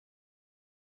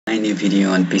mini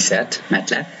video on PSAT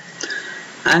MATLAB,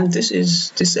 and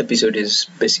this episode is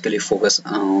basically focused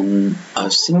on a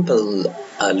simple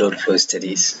load flow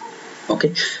studies.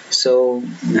 Okay, so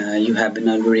you have been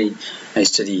already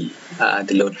study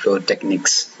the load flow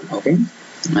techniques, okay,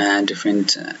 and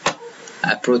different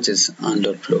approaches on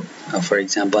load flow. For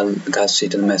example,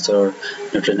 Gauss-Seidel method,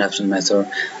 Newton-Raphson method,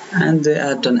 and they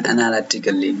are done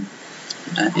analytically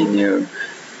in your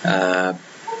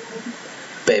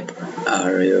paper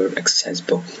or your exercise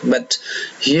book. But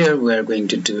here we are going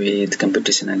to do it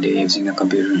computationally using a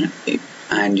computer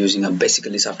and using a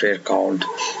basically software called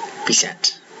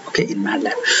PSAT, okay, in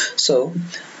MATLAB. So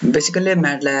basically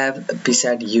MATLAB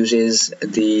PSAT uses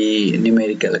the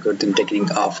numerical algorithm technique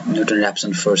of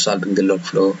Newton-Raphson for solving the load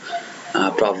flow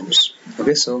problems.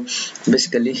 Okay, so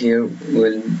basically here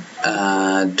we'll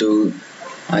do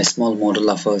a small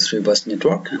model of a 3-bus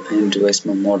network and do a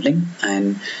small modeling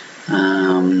and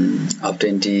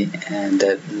obtain the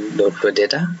load flow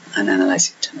data and analyze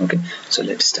it. Okay, so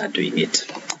let's start doing it.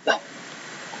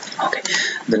 Okay,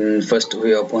 then first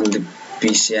we open the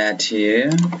PSAT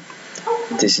here.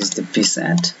 This is the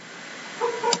PSAT,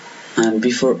 and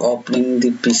before opening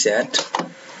the PSAT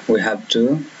we have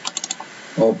to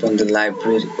open the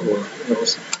library.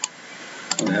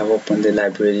 We have opened the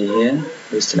library here.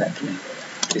 Where's the library?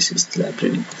 This is the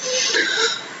library.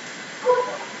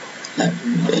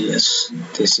 Yes,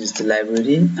 this is the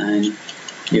library, and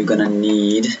you're gonna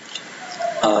need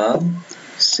a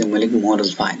symbolic model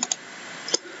file.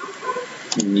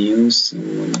 New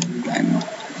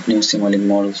symbolic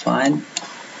model file,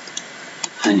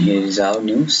 and here is our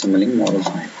new symbolic model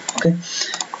file. Okay,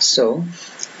 so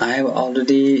I have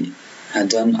already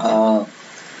done a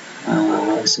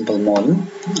simple model,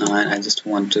 and I just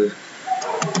want to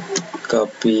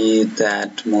copy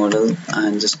that model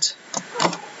and just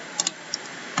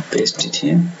paste it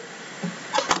here.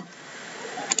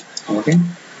 Okay,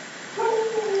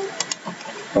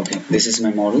 this is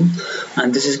my model,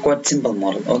 and this is quite simple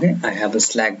model. Okay, I have a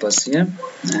slack bus here,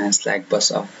 and slack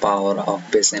bus of power of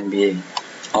base MVA,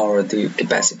 or the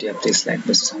capacity of this slack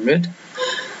bus is 11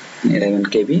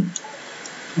 kV.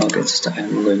 Okay, just I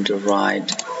am going to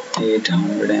write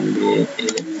 800 MVA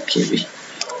 11 kV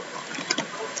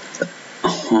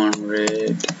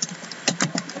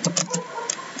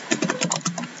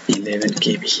 11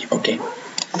 kV. Okay,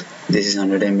 this is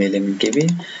 100 MVA 11 kV.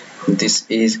 This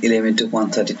is 11 to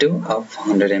 132 of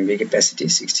 100 MVA capacity,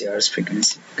 60 Hz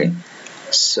frequency. Okay,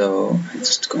 so I'm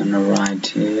just gonna write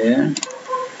here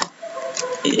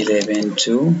 11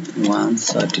 to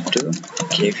 132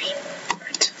 kV.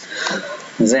 Right.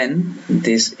 Then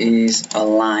this is a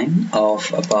line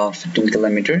of about 15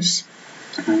 kilometers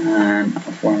and a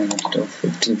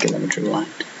 15 kilometer line.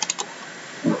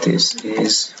 This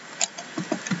is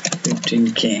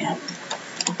 15K.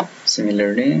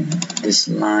 Similarly, this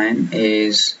line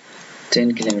is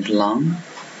 10 kilometer long.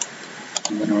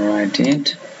 I'm gonna write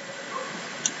it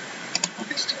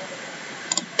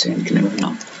 10 kilometer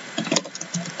long,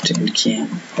 10 km.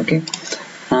 Okay,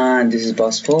 and this is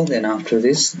bus 4. Then after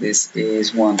this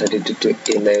is 132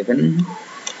 to 11,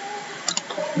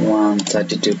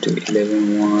 132 to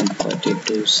 11,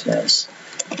 132 slash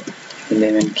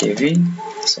 11 kV.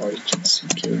 Sorry,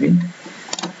 kV.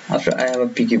 After I have a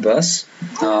PQ bus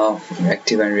of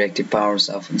active and reactive powers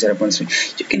of 0.3.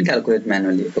 You can calculate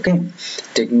manually. Okay,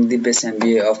 taking the base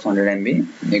MVA of 100 MV,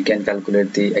 you can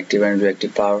calculate the active and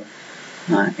reactive power.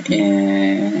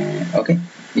 Okay,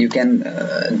 you can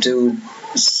do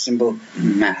simple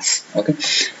math. Okay,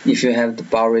 if you have the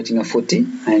power rating of 40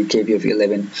 and kV of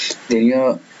 11, then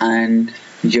your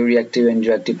reactive and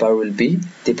reactive power will be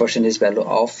the percentage value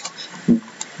of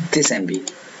this MV.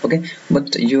 Okay,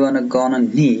 but you are gonna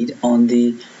need on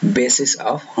the basis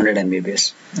of 100 MV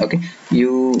base. Okay,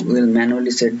 you will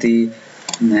manually set the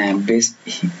base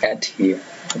at here.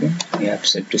 Okay, you have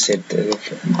to set the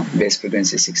base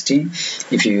frequency 60.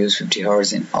 If you use 50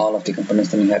 Hz in all of the components,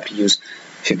 then you have to use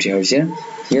 50 Hz here.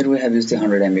 Here we have used the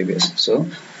 100 MV base, so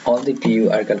all the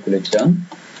PU are calculated on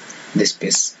this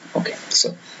base. Okay,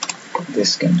 so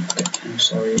this can, okay, I'm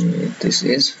sorry, this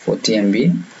is 40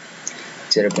 MV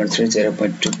 0.3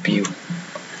 0.2 pu.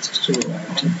 Just to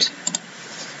write it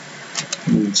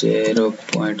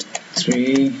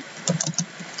 0.3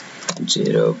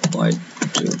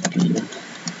 0.2 pu.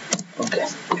 Okay,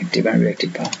 active and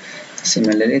reactive power.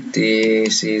 Similarly,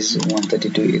 this is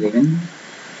 132 11,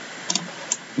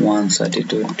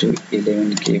 132 to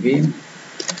 11 kV,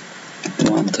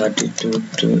 132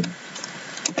 to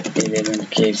 11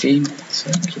 kV.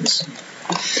 So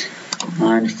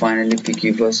and finally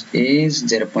PQ bus is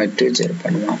 0.2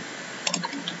 0.1,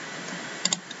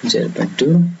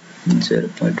 0.2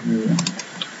 0.1,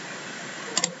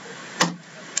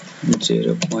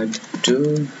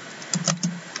 0.2,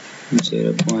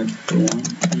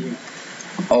 0.1 here.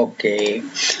 Okay,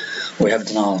 we have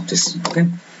done all of this. Okay,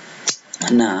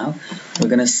 now we're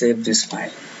gonna save this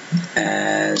file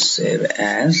save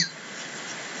as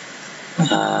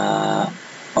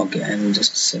okay, I'm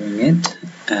just saving it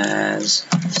as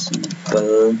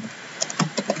simple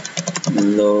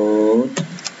load.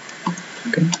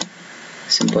 Okay,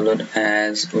 simple load,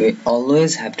 as we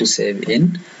always have to save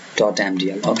in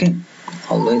 .mdl. okay,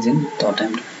 always in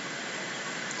 .mdl,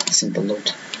 simple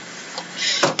load.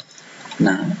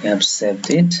 Now we have saved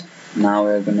it. Now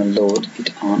we're gonna load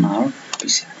it on our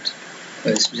PSAT.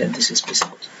 Where is PSAT? This is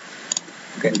PSAT.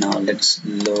 Okay, now let's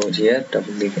load here.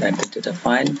 Double click at the data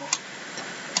file.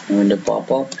 And when the pop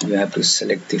up, you have to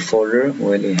select the folder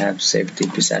where you have saved the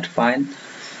PSAT file.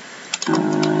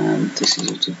 And this is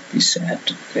the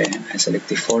PSAT. Okay, I select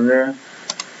the folder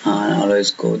and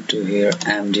always go to here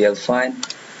MDL file,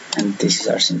 and this is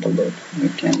our simple load. We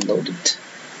can load it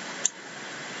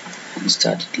and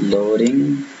start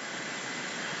loading.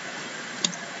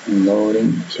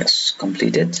 Yes,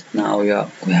 completed. Now we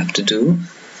have to do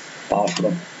power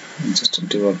flow. Just to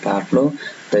do a power flow,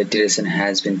 the iteration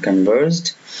has been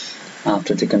converged.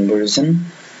 After the conversion,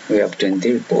 we obtain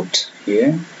the report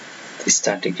here, the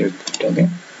static report. Okay,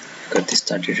 got the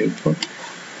static report.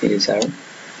 It is our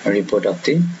report of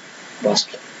the bus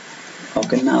flow.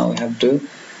 Okay, now we have to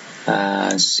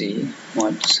see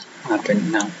what's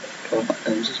happened now.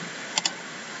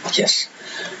 Yes,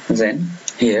 then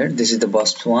here this is the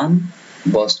bus 1,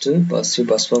 bus 2, bus 3,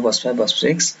 bus 4, bus 5, bus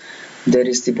 6. There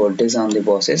is the voltage on the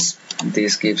buses.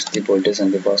 This gives the voltage on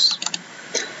the bus.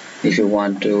 If you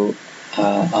want to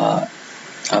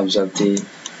observe the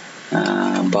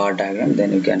bar diagram,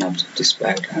 then you can observe this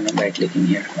bar diagram by clicking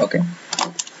here. Okay,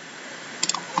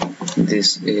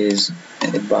 this is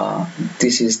a bar.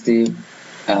 This is the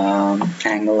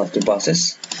angle of the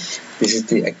buses. This is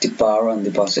the active power on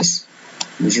the buses.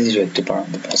 This is reactive power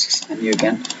on the buses, and you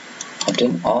can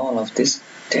obtain all of this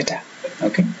data.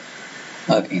 Okay,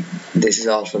 this is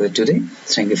all for the today.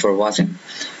 Thank you for watching.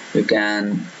 You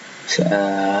can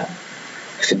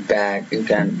feedback, you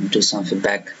can do some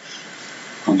feedback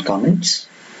on comments.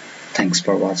 Thanks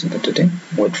for watching for today.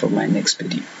 Wait for my next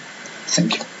video.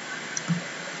 Thank you.